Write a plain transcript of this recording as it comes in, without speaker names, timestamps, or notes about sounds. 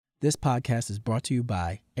This podcast is brought to you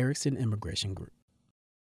by Erickson Immigration Group.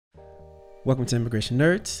 Welcome to Immigration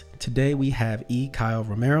Nerds. Today we have E. Kyle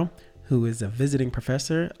Romero, who is a visiting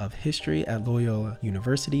professor of history at Loyola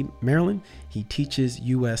University, Maryland. He teaches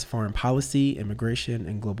U.S. foreign policy, immigration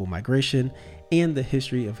and global migration, and the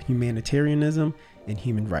history of humanitarianism and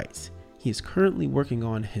human rights. He is currently working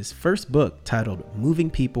on his first book titled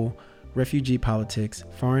Moving People, Refugee Politics,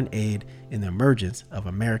 Foreign Aid, and the Emergence of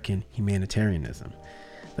American Humanitarianism.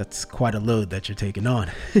 That's quite a load that you're taking on.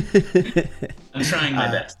 I'm trying my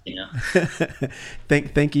best,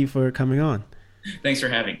 Thank you for coming on. Thanks for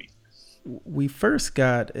having me. We first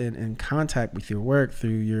got in contact with your work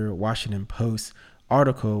through your Washington Post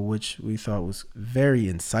article, which we thought was very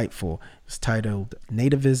insightful. It was titled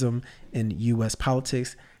Nativism in U.S.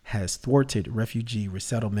 Politics Has Thwarted Refugee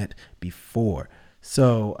Resettlement Before.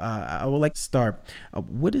 So I would like to start.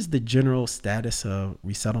 What is the general status of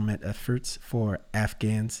resettlement efforts for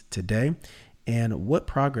Afghans today? And what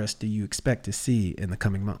progress do you expect to see in the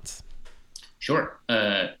coming months? Sure.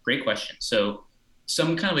 Great question. So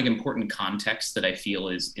some kind of like important context that I feel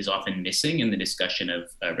is often missing in the discussion of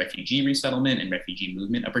refugee resettlement and refugee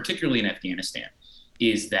movement, particularly in Afghanistan,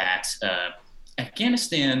 is that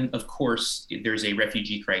Afghanistan, of course, there's a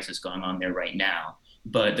refugee crisis going on there right now.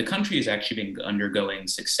 But the country has actually been undergoing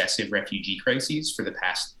successive refugee crises for the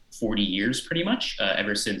past 40 years, pretty much,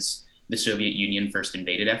 ever since the Soviet Union first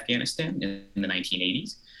invaded Afghanistan in the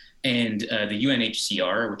 1980s. And the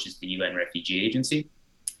UNHCR, which is the UN Refugee Agency,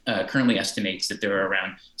 currently estimates that there are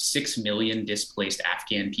around 6 million displaced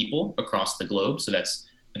Afghan people across the globe. So that's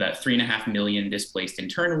about 3.5 million displaced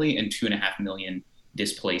internally and 2.5 million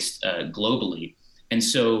displaced globally. And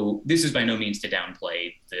so this is by no means to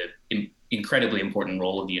downplay the incredibly important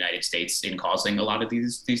role of the United States in causing a lot of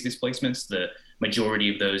these displacements. The majority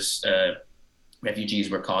of those refugees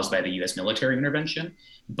were caused by the U.S. military intervention.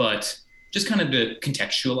 But just kind of to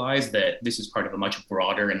contextualize that this is part of a much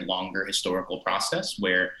broader and longer historical process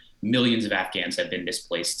where millions of Afghans have been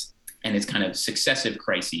displaced, and it's kind of successive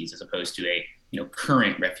crises as opposed to a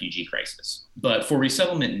current refugee crisis. But for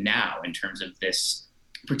resettlement now, in terms of this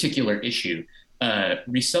particular issue,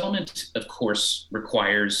 resettlement, of course,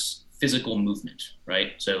 requires physical movement,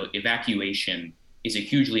 right? So evacuation is a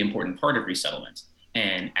hugely important part of resettlement.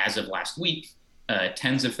 And as of last week,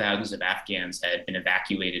 tens of thousands of Afghans had been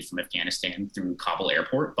evacuated from Afghanistan through Kabul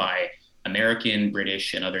airport by American,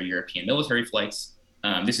 British, and other European military flights.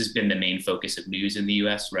 This has been the main focus of news in the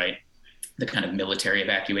US, right? The kind of military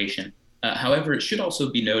evacuation. However, it should also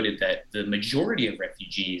be noted that the majority of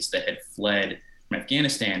refugees that had fled from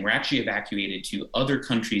Afghanistan were actually evacuated to other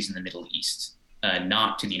countries in the Middle East,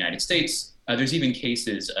 not to the United States. There's even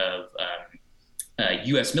cases of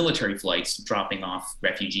U.S. military flights dropping off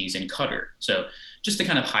refugees in Qatar. So just to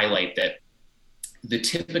kind of highlight that the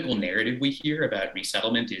typical narrative we hear about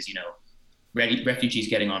resettlement is, refugees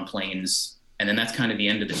getting on planes, and then that's kind of the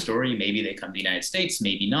end of the story. Maybe they come to the United States,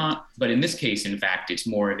 maybe not. But in this case, in fact, it's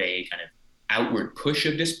more of a kind of outward push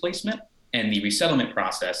of displacement. And the resettlement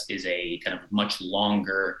process is a kind of much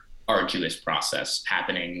longer, arduous process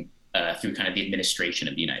happening through kind of the administration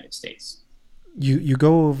of the United States. You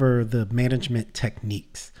go over the management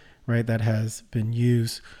techniques, right, that has been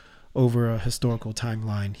used over a historical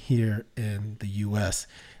timeline here in the U.S.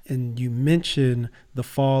 And you mention the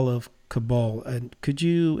fall of Kabul. And could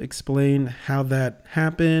you explain how that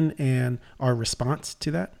happened and our response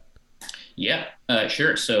to that? Yeah,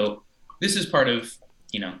 sure. So this is part of,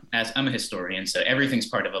 as I'm a historian, so everything's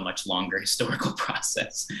part of a much longer historical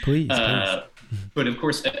process. Please. But of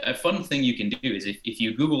course, a fun thing you can do is if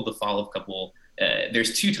you Google the fall of Kabul,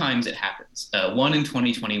 there's two times it happens, one in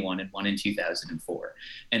 2021 and one in 2004.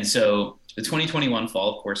 And so the 2021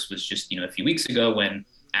 fall, of course, was just, a few weeks ago when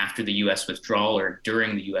after the U.S. withdrawal or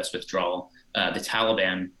during the U.S. withdrawal, the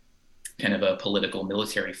Taliban, kind of a political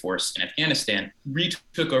military force in Afghanistan,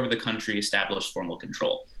 retook over the country, established formal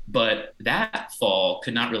control. But that fall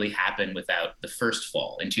could not really happen without the first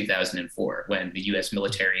fall in 2004, when the U.S.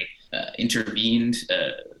 military intervened,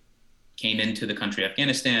 came into the country of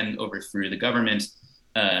Afghanistan, overthrew the government,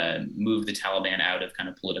 moved the Taliban out of kind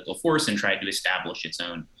of political force and tried to establish its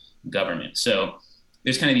own government. So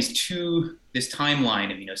there's kind of this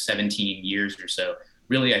timeline of, 17 years or so,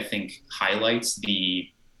 really, I think, highlights the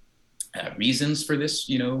reasons for this,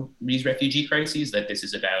 these refugee crises, that this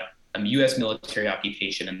is about U.S. military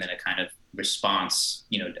occupation and then a kind of response,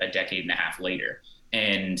 a decade and a half later.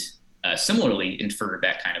 And similarly, for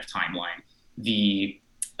that kind of timeline, the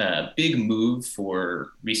big move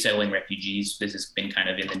for resettling refugees, this has been kind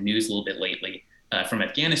of in the news a little bit lately, from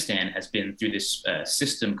Afghanistan, has been through this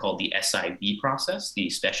system called the SIV process, the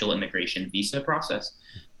Special Immigration Visa process.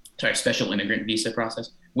 special immigrant visa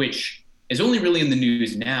process, which is only really in the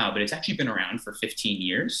news now, but it's actually been around for 15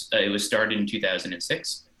 years. It was started in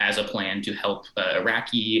 2006 as a plan to help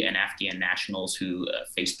Iraqi and Afghan nationals who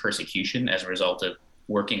faced persecution as a result of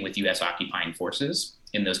working with U.S. occupying forces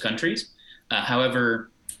in those countries.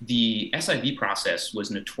 However, the SIV process was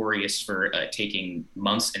notorious for taking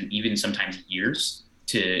months and even sometimes years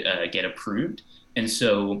to get approved. And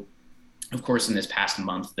so, of course, in this past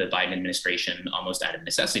month, the Biden administration, almost out of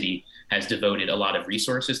necessity, has devoted a lot of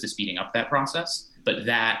resources to speeding up that process. But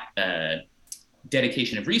that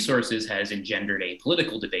dedication of resources has engendered a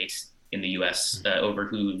political debate in the U.S. Over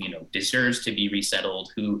who deserves to be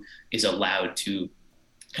resettled, who is allowed to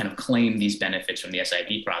kind of claim these benefits from the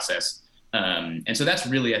SIV process. And so that's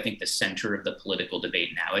really, I think, the center of the political debate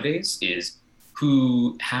nowadays is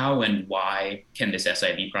who, how, and why can this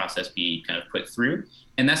SIV process be kind of put through?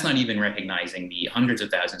 And that's not even recognizing the hundreds of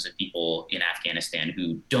thousands of people in Afghanistan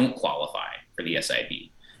who don't qualify for the SIV.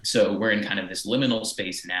 So we're in kind of this liminal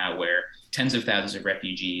space now where tens of thousands of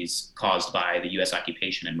refugees caused by the US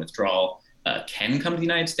occupation and withdrawal can come to the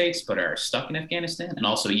United States, but are stuck in Afghanistan. And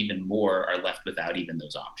also even more are left without even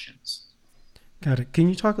those options. Got it. Can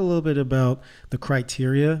you talk a little bit about the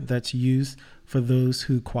criteria that's used for those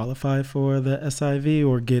who qualify for the SIV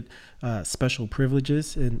or get special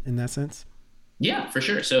privileges in that sense? Yeah, for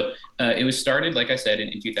sure. So it was started, like I said,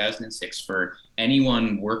 in 2006 for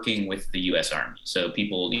anyone working with the U.S. Army. So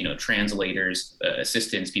people, translators,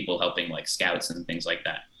 assistants, people helping like scouts and things like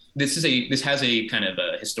that. This has a kind of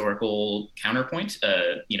a historical counterpoint.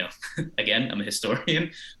 Again, I'm a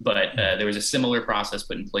historian, but there was a similar process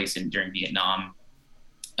put in place during Vietnam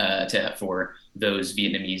for those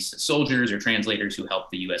Vietnamese soldiers or translators who helped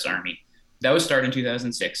the U.S. Army. That was started in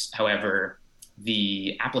 2006. However,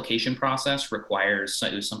 the application process requires,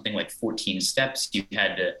 it was something like 14 steps. You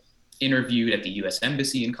had to interview at the U.S.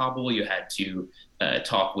 Embassy in Kabul. You had to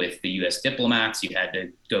talk with the U.S. diplomats. You had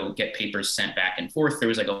to go get papers sent back and forth. There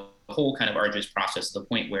was like a whole kind of arduous process to the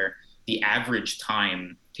point where the average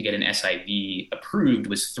time to get an SIV approved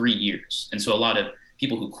was 3 years. And so a lot of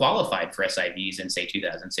people who qualified for SIVs in, say,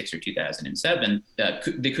 2006 or 2007,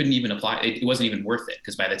 they couldn't even apply. It wasn't even worth it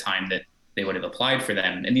because by the time that they would have applied for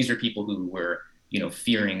them, and these are people who were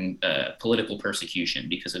fearing political persecution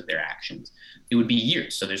because of their actions, it would be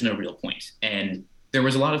years. So there's no real point. And there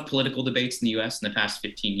was a lot of political debates in the US in the past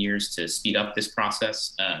 15 years to speed up this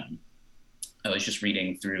process. I was just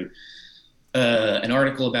reading through an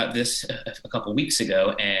article about this a couple weeks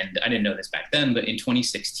ago, and I didn't know this back then, but in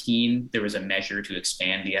 2016, there was a measure to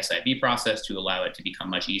expand the SIV process to allow it to become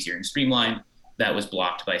much easier and streamlined. That was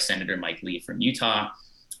blocked by Senator Mike Lee from Utah.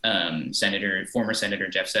 Former Senator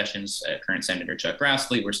Jeff Sessions, current Senator Chuck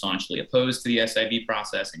Grassley were staunchly opposed to the SIV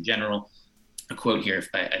process in general. A quote here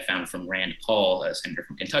I found from Rand Paul, a senator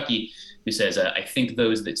from Kentucky, who says, I think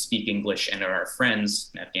those that speak English and are our friends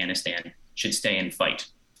in Afghanistan should stay and fight.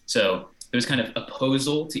 So there was kind of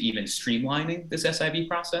opposal to even streamlining this SIV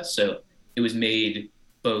process. So it was made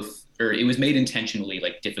intentionally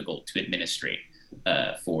like difficult to administrate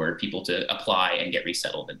for people to apply and get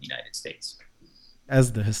resettled in the United States.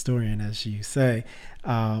 As the historian, as you say,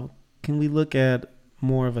 can we look at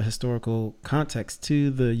more of a historical context to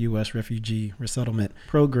the U.S. refugee resettlement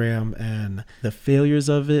program and the failures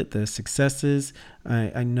of it, the successes?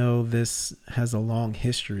 I know this has a long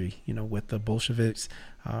history, with the Bolsheviks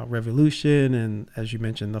revolution and, as you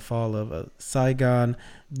mentioned, the fall of Saigon.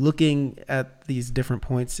 Looking at these different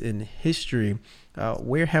points in history,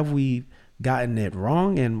 where have we gotten it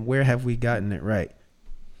wrong and where have we gotten it right?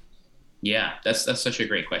 Yeah, that's such a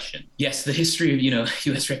great question. Yes, the history of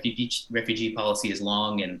U.S. refugee policy is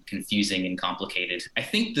long and confusing and complicated. I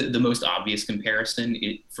think the most obvious comparison,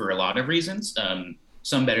 for a lot of reasons,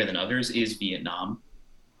 some better than others, is Vietnam,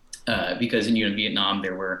 because in Vietnam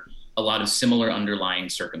there were a lot of similar underlying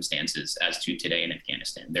circumstances as to today in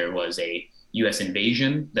Afghanistan. There was a U.S.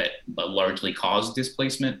 invasion that largely caused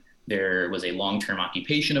displacement. There was a long-term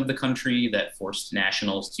occupation of the country that forced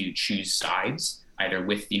nationals to choose sides, either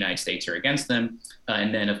with the United States or against them.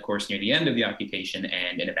 And then, of course, near the end of the occupation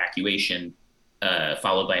and an evacuation,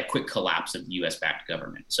 followed by a quick collapse of the US-backed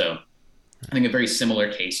government. So I think a very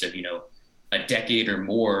similar case of, a decade or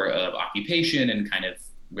more of occupation and kind of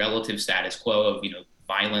relative status quo of,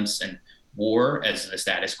 violence and war as the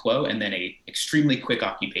status quo, and then a extremely quick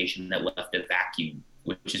occupation that left a vacuum,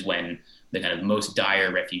 which is when the kind of most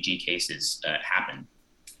dire refugee cases happen.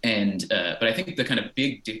 And but I think the kind of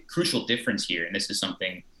big crucial difference here, and this is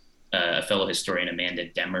something a fellow historian, Amanda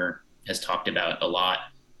Demmer, has talked about a lot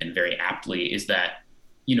and very aptly, is that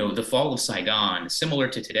the fall of Saigon, similar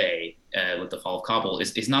to today with the fall of Kabul,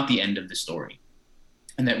 is not the end of the story.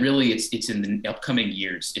 and that really it's in the upcoming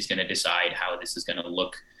years is going to decide how this is going to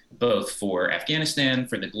look both for Afghanistan,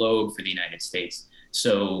 for the globe, for the United States.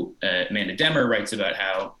 So Amanda Demmer writes about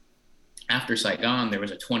how after Saigon, there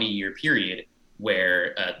was a 20-year period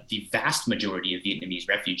where the vast majority of Vietnamese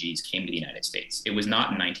refugees came to the United States. It was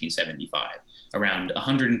not in 1975. Around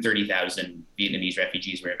 130,000 Vietnamese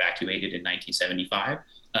refugees were evacuated in 1975.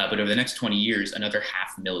 But over the next 20 years, another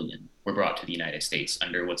 500,000 were brought to the United States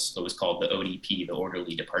under what was called the ODP, the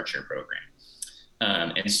Orderly Departure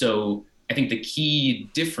Program. And so I think the key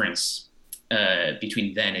difference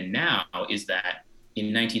between then and now is that in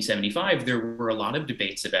 1975, there were a lot of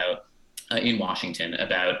debates about in Washington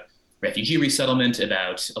about refugee resettlement,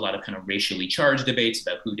 about a lot of kind of racially charged debates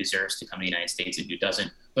about who deserves to come to the United States and who doesn't.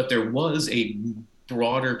 But there was a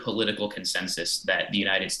broader political consensus that the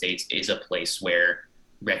United States is a place where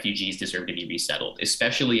refugees deserve to be resettled,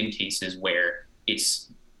 especially in cases where it's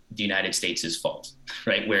the United States' fault,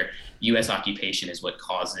 right? Where US occupation is what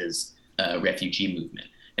causes refugee movement.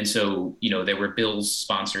 And so, there were bills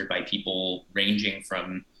sponsored by people ranging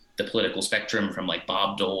from the political spectrum, from like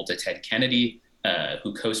Bob Dole to Ted Kennedy,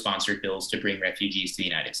 who co-sponsored bills to bring refugees to the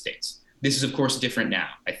United States. This is, of course, different now,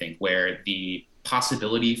 I think, where the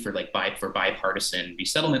possibility for bipartisan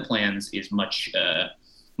resettlement plans is much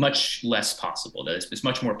less possible. It's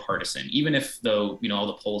much more partisan, even if, though, all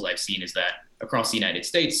the polls I've seen is that across the United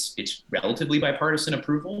States, it's relatively bipartisan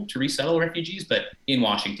approval to resettle refugees, but in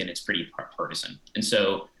Washington, it's pretty partisan. And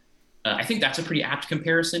so I think that's a pretty apt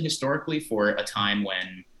comparison historically for a time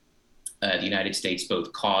when the United States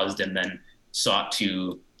both caused and then sought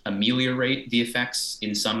to ameliorate the effects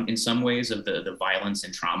in some ways of the violence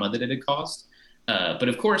and trauma that it had caused. But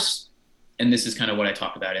of course, and this is kind of what I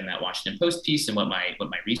talk about in that Washington Post piece and what my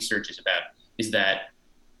research is about, is that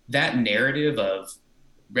narrative of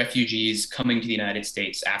refugees coming to the United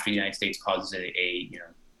States after the United States causes a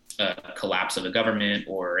collapse of a government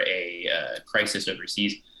or a crisis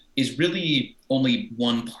overseas is really only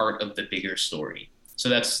one part of the bigger story. So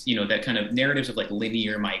that's, that kind of narratives of like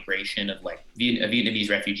linear migration of like a Vietnamese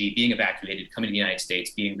refugee being evacuated, coming to the United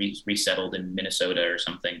States, being resettled in Minnesota or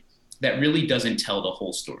something, that really doesn't tell the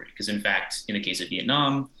whole story. Because in fact, in the case of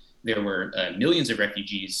Vietnam, there were millions of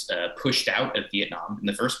refugees pushed out of Vietnam in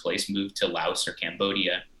the first place, moved to Laos or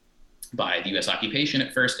Cambodia by the US occupation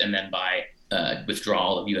at first, and then by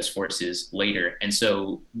withdrawal of US forces later. And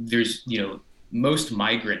so there's, most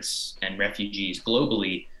migrants and refugees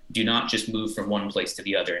globally do not just move from one place to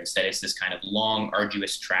the other. Instead, it's this kind of long,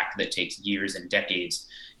 arduous track that takes years and decades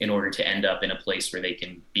in order to end up in a place where they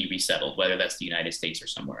can be resettled, whether that's the United States or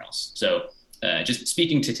somewhere else. So just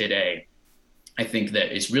speaking to today, I think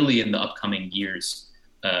that it's really in the upcoming years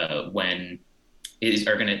when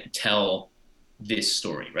are going to tell this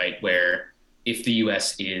story, right? Where if the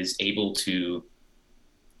US is able to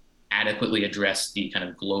adequately address the kind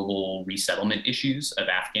of global resettlement issues of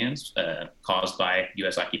Afghans caused by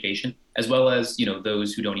US occupation, as well as,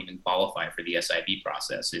 those who don't even qualify for the SIV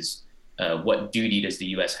process, is what duty does the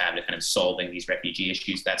US have to kind of solving these refugee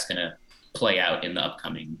issues? That's going to play out in the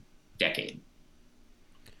upcoming decade.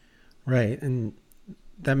 Right. And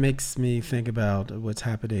that makes me think about what's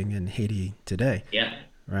happening in Haiti today. Yeah.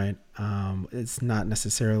 Right. It's not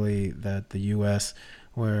necessarily that the U.S.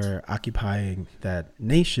 were occupying that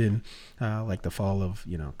nation, like the fall of,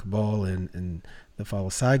 Kabul and the fall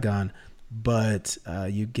of Saigon, but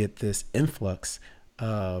you get this influx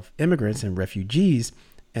of immigrants and refugees.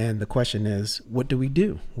 And the question is, what do we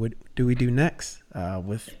do? What do we do next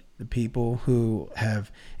with the people who have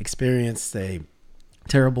experienced a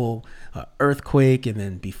terrible earthquake, and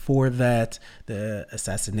then before that, the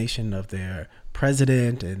assassination of their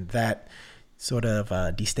president, and that sort of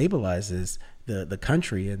destabilizes the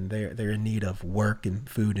country, and they're in need of work and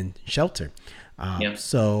food and shelter.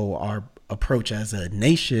 So our approach as a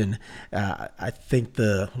nation, I think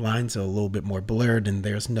the lines are a little bit more blurred, and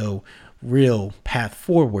there's no real path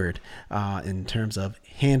forward in terms of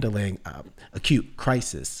handling acute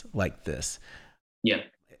crisis like this. Yeah.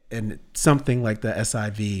 And something like the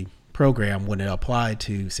SIV program wouldn't apply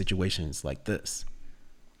to situations like this.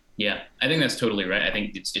 Yeah, I think that's totally right. I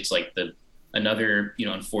think it's like another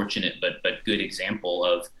unfortunate but good example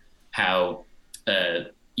of how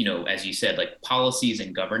as you said, like policies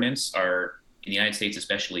and governance are in the United States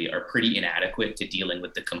especially are pretty inadequate to dealing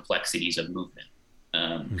with the complexities of movement.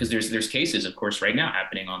 Because there's cases, of course, right now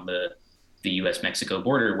happening on the U.S.-Mexico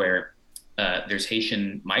border where there's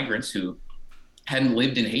Haitian migrants who hadn't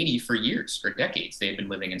lived in Haiti for years or decades. They had been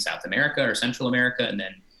living in South America or Central America, and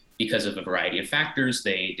then because of a variety of factors,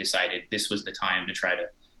 they decided this was the time to try to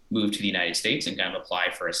move to the United States and kind of apply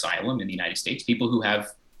for asylum in the United States. People who have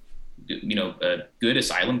good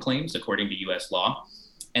asylum claims according to U.S. law,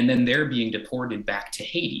 and then they're being deported back to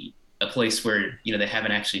Haiti, a place where they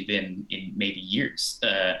haven't actually been in maybe years.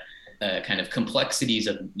 Kind of complexities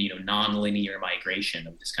of non-linear migration,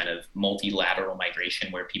 of this kind of multilateral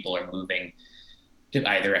migration where people are moving to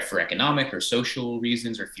either for economic or social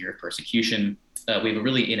reasons or fear of persecution. We have a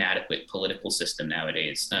really inadequate political system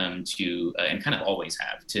nowadays and kind of always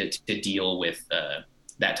have to deal with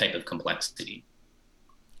that type of complexity.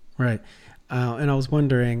 Right. And I was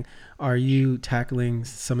wondering, are you tackling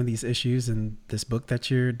some of these issues in this book that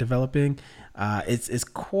you're developing? It's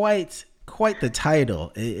quite the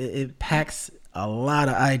title. It packs a lot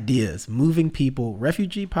of ideas: moving people,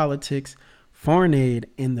 refugee politics, foreign aid,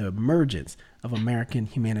 and the emergence of American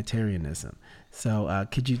humanitarianism. So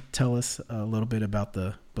could you tell us a little bit about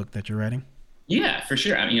the book that you're writing? Yeah, for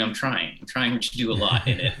sure. I'm trying to do a lot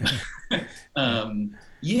in it.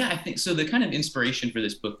 I think so. The kind of inspiration for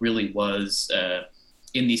this book really was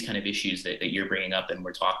in these kind of issues that you're bringing up and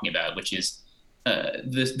we're talking about, which is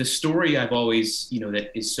the story I've always,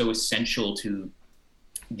 that is so essential to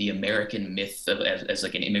the American myth of as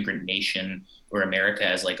like an immigrant nation, or America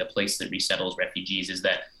as like a place that resettles refugees, is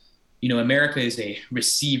that America is a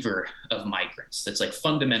receiver of migrants. That's like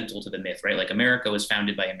fundamental to the myth, right? Like America was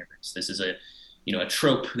founded by immigrants. This is a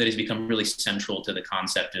trope that has become really central to the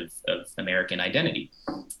concept of American identity.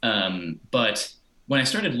 But when I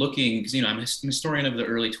started looking, because I'm a historian of the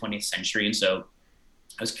early 20th century, and so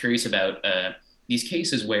I was curious about these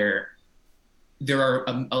cases where there are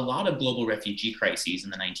a lot of global refugee crises in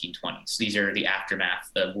the 1920s. These are the aftermath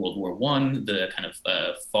of World War I, the kind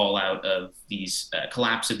of fallout of these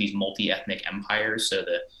collapse of these multi-ethnic empires. So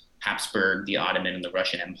the Habsburg, the Ottoman, and the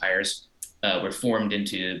Russian empires were formed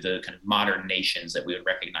into the kind of modern nations that we would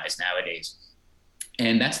recognize nowadays.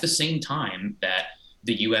 And that's the same time that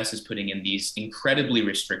the US is putting in these incredibly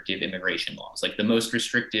restrictive immigration laws, like the most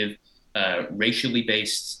restrictive racially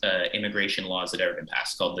based immigration laws that have ever been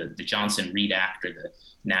passed, called the Johnson-Reed Act, or the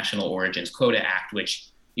National Origins Quota Act, which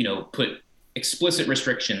put explicit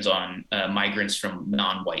restrictions on migrants from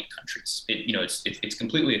non-white countries. It's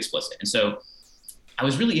completely explicit. And so I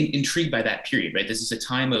was really intrigued by that period, right? This is a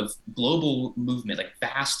time of global movement, like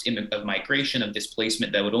vast of migration, of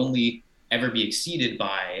displacement that would only ever be exceeded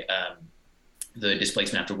by the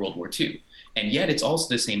displacement after World War II. And yet it's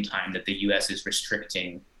also the same time that the US is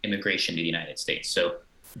restricting immigration to the United States. So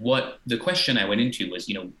the question I went into was,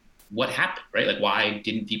 what happened, right? Like, why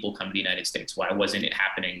didn't people come to the United States? Why wasn't it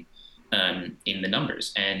happening in the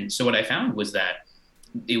numbers? And so what I found was that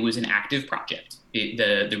it was an active project.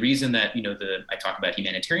 The reason that, I talk about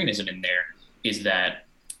humanitarianism in there is that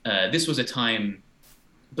this was a time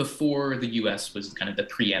before the US was kind of the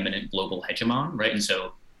preeminent global hegemon, right? And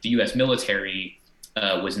so the US military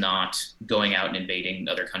was not going out and invading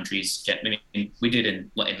other countries. I mean, we did in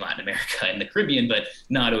Latin America and the Caribbean, but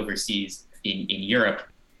not overseas in Europe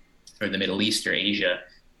or the Middle East or Asia.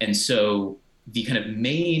 And so the kind of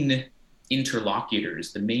main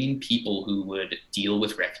interlocutors, the main people who would deal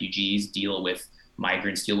with refugees, deal with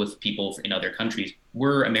migrants, deal with people in other countries,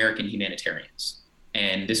 were American humanitarians.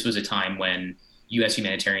 And this was a time when US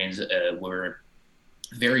humanitarians were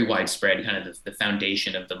very widespread, kind of the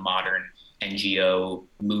foundation of the modern NGO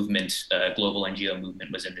movement, global NGO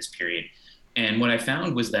movement was in this period. And what I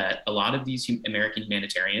found was that a lot of these American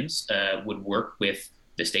humanitarians would work with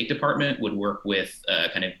the State Department, would work with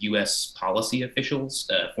kind of US policy officials,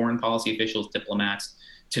 foreign policy officials, diplomats,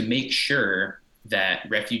 to make sure that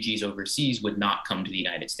refugees overseas would not come to the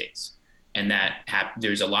United States. And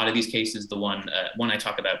there's a lot of these cases. The one I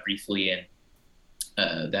talk about briefly in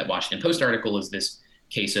that Washington Post article is this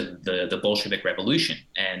case of the Bolshevik Revolution,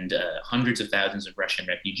 and hundreds of thousands of Russian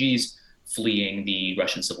refugees fleeing the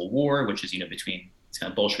Russian Civil War, which is between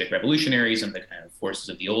kind of Bolshevik revolutionaries and the kind of forces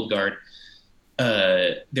of the old guard.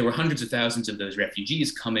 There were hundreds of thousands of those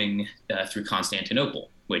refugees coming through Constantinople,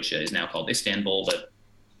 which is now called Istanbul, but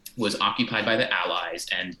was occupied by the Allies.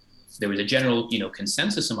 And there was a general,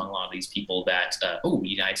 consensus among a lot of these people that, the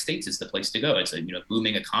United States is the place to go. It's a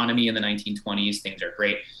booming economy in the 1920s. Things are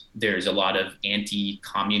great. There's a lot of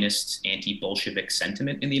anti-communist, anti-Bolshevik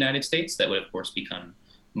sentiment in the United States that would, of course, become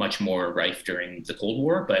much more rife during the Cold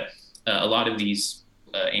War. But a lot of these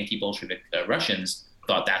anti-Bolshevik Russians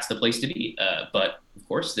thought that's the place to be. But of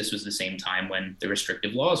course, this was the same time when the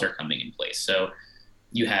restrictive laws are coming in place. So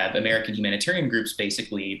you have American humanitarian groups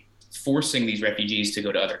basically forcing these refugees to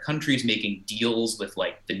go to other countries, making deals with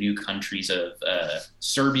like the new countries of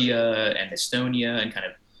Serbia and Estonia, and kind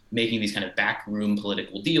of making these kind of backroom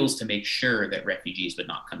political deals to make sure that refugees would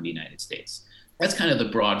not come to the United States. That's kind of the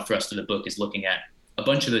broad thrust of the book, is looking at a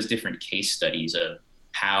bunch of those different case studies of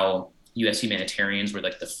how U.S. humanitarians were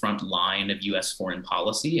like the front line of U.S. foreign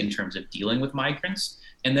policy in terms of dealing with migrants.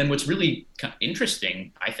 And then what's really kind of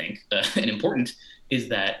interesting, I think, and important, is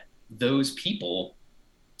that those people,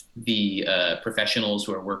 the professionals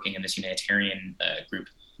who are working in this humanitarian group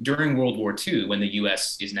during World War II, when the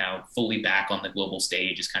U.S. is now fully back on the global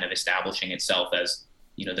stage, is kind of establishing itself as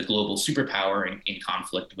the global superpower in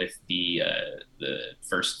conflict with the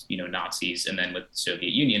first Nazis and then with the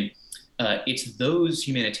Soviet Union. It's those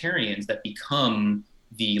humanitarians that become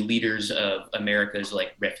the leaders of America's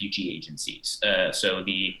like refugee agencies. So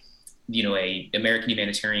a American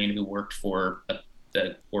humanitarian who worked for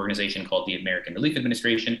the organization called the American Relief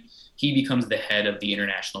Administration, he becomes the head of the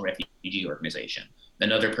International Refugee Organization.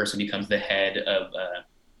 Another person becomes the head of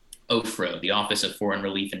OFRA, the Office of Foreign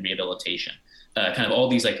Relief and Rehabilitation. Kind of all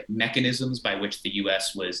these like mechanisms by which the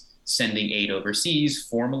U.S. was sending aid overseas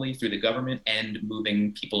formally through the government and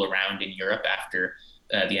moving people around in Europe after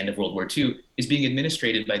the end of World War II is being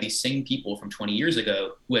administrated by these same people from 20 years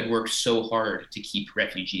ago who had worked so hard to keep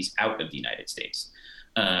refugees out of the United States.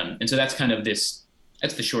 And so that's kind of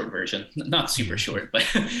that's the short version, not super short, but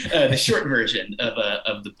the short version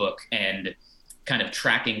of the book, and kind of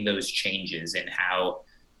tracking those changes in how,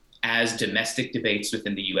 as domestic debates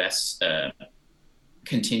within the U.S.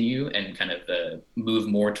 Continue and kind of move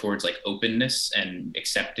more towards like openness and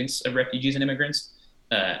acceptance of refugees and immigrants,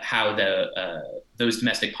 how those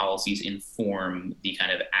domestic policies inform the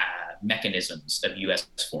kind of mechanisms of U.S.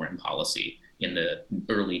 foreign policy in the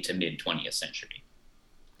early to mid 20th century.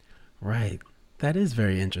 Right. That is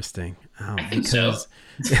very interesting. I think so.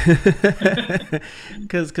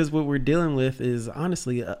 Because what we're dealing with is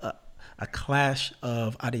honestly a clash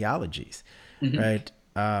of ideologies, mm-hmm. right?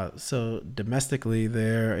 So domestically,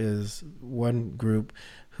 there is one group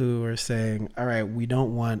who are saying, all right, we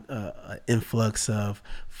don't want an influx of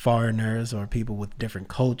foreigners or people with different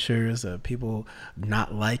cultures or people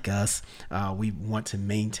not like us. We want to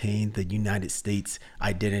maintain the United States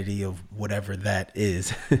identity of whatever that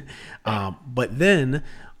is. But then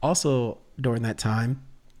also during that time,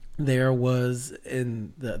 there was,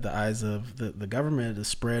 in the eyes of the government, the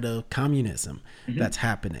spread of communism mm-hmm. that's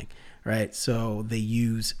happening, right? So they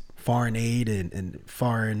use foreign aid and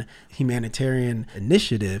foreign humanitarian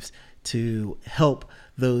initiatives to help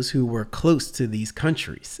those who were close to these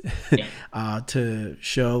countries to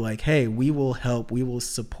show like, hey, we will help, we will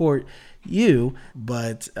support you,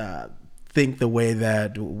 but think the way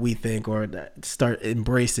that we think, or start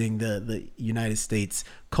embracing the United States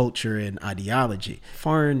culture and ideology.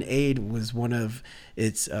 Foreign aid was one of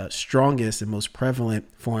its strongest and most prevalent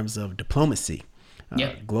forms of diplomacy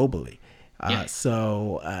globally.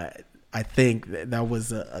 So I think that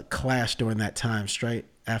was a clash during that time, straight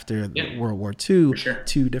after World War II,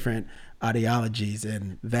 two different ideologies,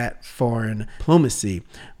 and that foreign diplomacy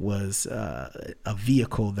was a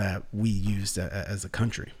vehicle that we used as a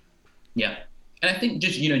country. Yeah. And I think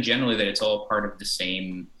just, generally that it's all part of the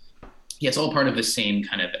same, it's all part of the same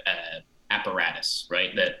kind of apparatus,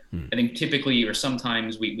 right? That I think typically, or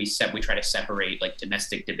sometimes we try to separate like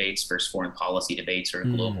domestic debates versus foreign policy debates or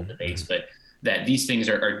global debates, but that these things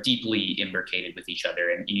are deeply imbricated with each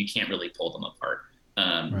other and you can't really pull them apart.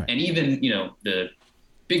 Right. And even, the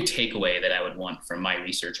big takeaway that I would want from my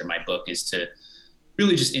research or my book is to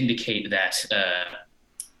really just indicate that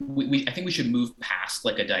I think we should move past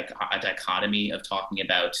like a dichotomy of talking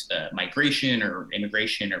about migration or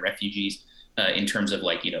immigration or refugees in terms of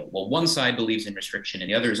like, one side believes in restriction and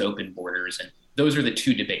the other is open borders. And those are the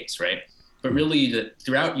two debates, right? But really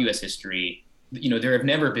throughout U.S. history, there have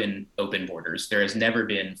never been open borders. There has never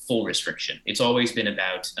been full restriction. It's always been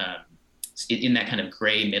about in that kind of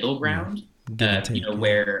gray middle ground,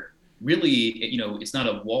 where really, it's not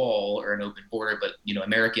a wall or an open border, but,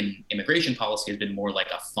 American immigration policy has been more like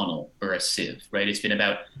a funnel or a sieve, right? It's been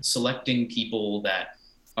about selecting people that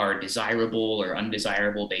are desirable or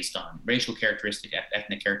undesirable based on racial characteristics,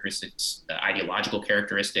 ethnic characteristics, ideological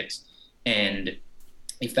characteristics. And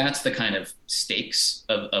if that's the kind of stakes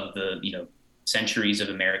of the, centuries of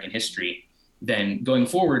American history, then going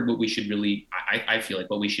forward, what we should really, I feel like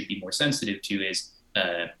what we should be more sensitive to is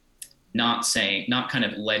not kind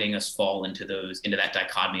of letting us fall into that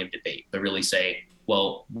dichotomy of debate, but really say,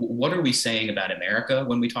 well, what are we saying about America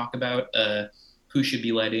when we talk about who should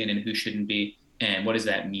be let in and who shouldn't be? And what does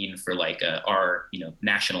that mean for like our,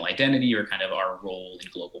 national identity or kind of our role in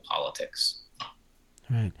global politics?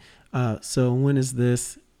 Right. So when is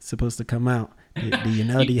this supposed to come out? Do you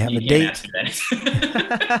know? Do you have a date?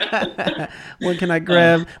 When can I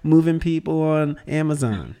grab Moving People on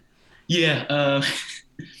Amazon? Yeah.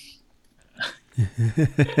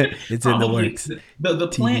 It's in the works. The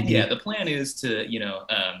plan, yeah, the plan is to,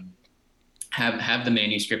 have the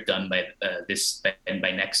manuscript done by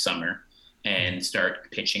by next summer, and start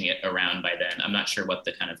pitching it around by then. I'm not sure what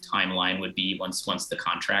the kind of timeline would be once the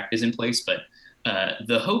contract is in place, but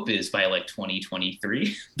the hope is by like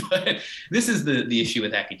 2023. But this is the issue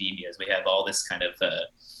with academia, is we have all this kind of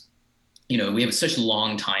we have such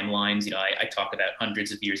long timelines. I talk about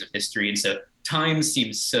hundreds of years of history, and so time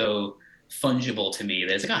seems so fungible to me.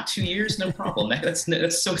 There's like, 2 years, no problem. That's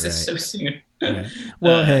so soon. Right.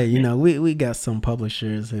 Well, hey, we got some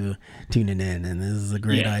publishers who tuning in, and this is a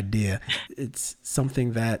great idea. It's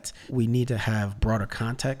something that we need to have broader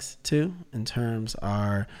context to, in terms of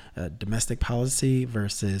our domestic policy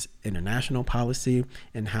versus international policy,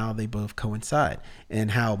 and how they both coincide,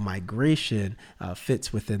 and how migration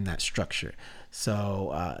fits within that structure.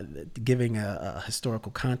 So giving a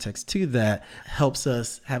historical context to that helps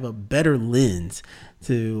us have a better lens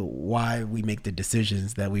to why we make the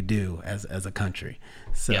decisions that we do as a country.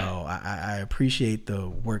 So I appreciate the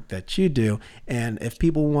work that you do. And if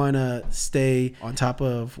people want to stay on top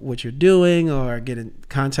of what you're doing, or get in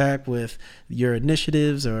contact with your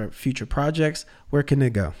initiatives or future projects, where can they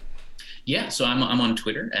go? Yeah, so I'm on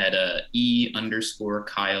Twitter at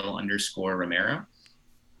E_Kyle_Romero.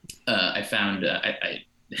 I found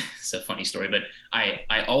it's a funny story, but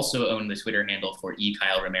I also own the Twitter handle for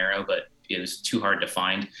Kyle Romero, but it was too hard to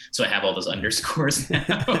find, so I have all those underscores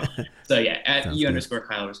now. So yeah, at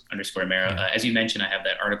E_Kyle_Romero. As you mentioned, I have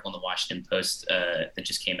that article in the Washington Post that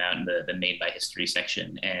just came out in the Made by History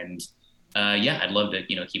section, and I'd love to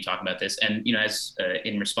keep talking about this. And as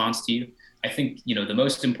in response to you, I think the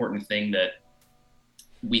most important thing that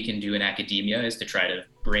we can do in academia is to try to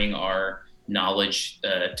bring our knowledge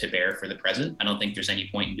to bear for the present. I don't think there's any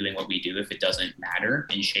point in doing what we do if it doesn't matter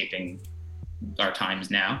in shaping our times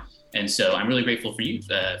now. And so I'm really grateful for you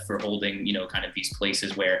for holding, kind of these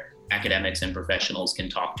places where academics and professionals can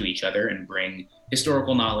talk to each other and bring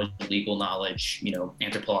historical knowledge, legal knowledge,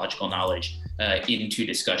 anthropological knowledge into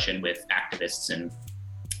discussion with activists and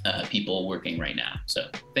people working right now. So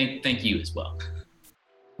thank you as well.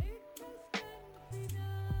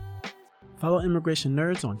 Follow Immigration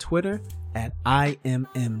Nerds on Twitter at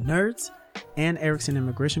IMMNerds, and Erickson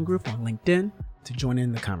Immigration Group on LinkedIn to join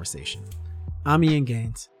in the conversation. I'm Ian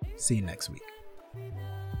Gaines. See you next week.